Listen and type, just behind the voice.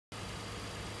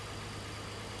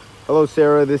Hello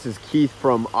Sarah, this is Keith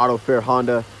from Auto Fair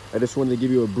Honda. I just wanted to give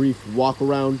you a brief walk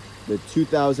around the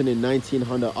 2019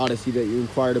 Honda Odyssey that you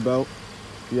inquired about.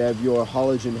 You have your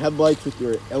halogen headlights with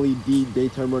your LED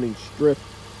daytime running strip,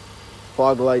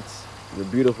 fog lights, your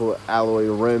beautiful alloy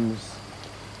rims,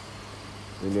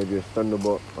 and you have your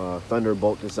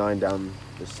Thunderbolt design down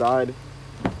the side,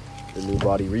 the new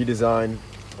body redesign,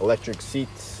 electric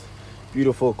seats,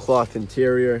 beautiful cloth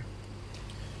interior.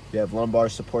 You have lumbar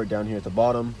support down here at the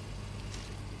bottom.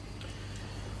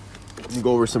 Let me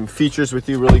go over some features with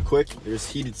you really quick.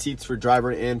 There's heated seats for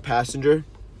driver and passenger.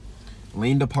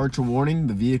 Lane departure warning.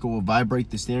 The vehicle will vibrate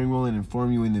the steering wheel and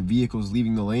inform you when the vehicle is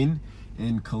leaving the lane.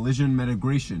 And collision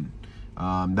mitigation.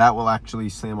 That will actually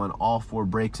slam on all 4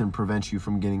 brakes and prevent you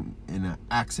from getting in an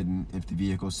accident if the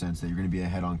vehicle senses that you're going to be a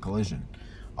head-on collision.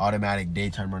 Automatic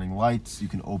daytime running lights. You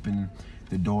can open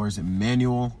the doors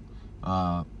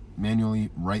manually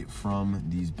right from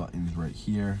these buttons right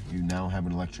here. You now have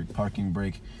an electric parking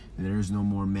brake. There is no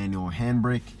more manual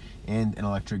handbrake, and an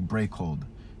electric brake hold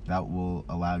that will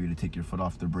allow you to take your foot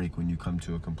off the brake when you come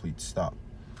to a complete stop.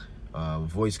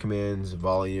 Voice commands,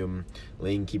 volume,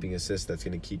 lane keeping assist, that's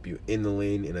going to keep you in the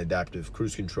lane, and adaptive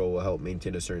cruise control will help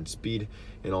maintain a certain speed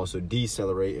and also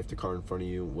decelerate if the car in front of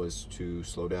you was to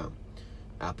slow down.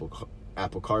 Apple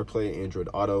CarPlay, Android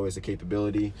Auto is a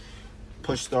capability.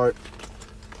 Push start.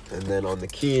 And then on the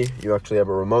key, you actually have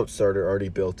a remote starter already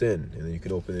built in. And then you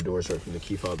can open the doors right from the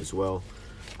key fob as well.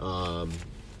 And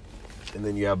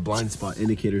then you have blind spot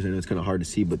indicators. I know it's kind of hard to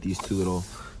see, but these 2 little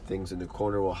things in the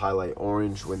corner will highlight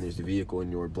orange when there's the vehicle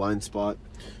in your blind spot.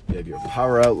 You have your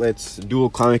power outlets, dual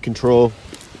climate control.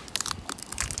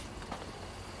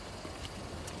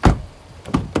 And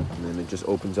then it just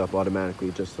opens up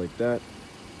automatically just like that.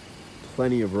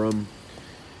 Plenty of room.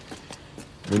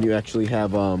 Then you actually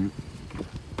have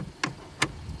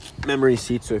memory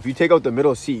seat, so if you take out the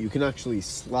middle seat, you can actually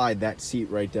slide that seat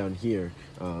right down here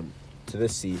to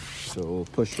this seat, so it will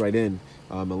push right in,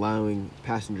 allowing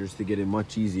passengers to get in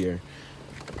much easier.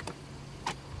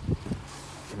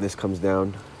 And this comes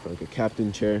down for like a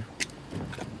captain chair.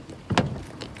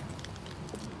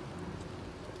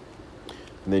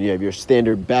 And then you have your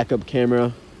standard backup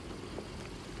camera.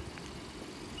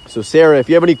 So Sarah, if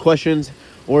you have any questions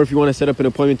or if you want to set up an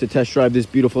appointment to test drive this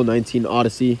beautiful 19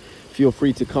 Odyssey, feel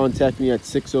free to contact me at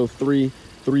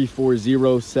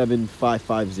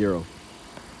 603-340-7550.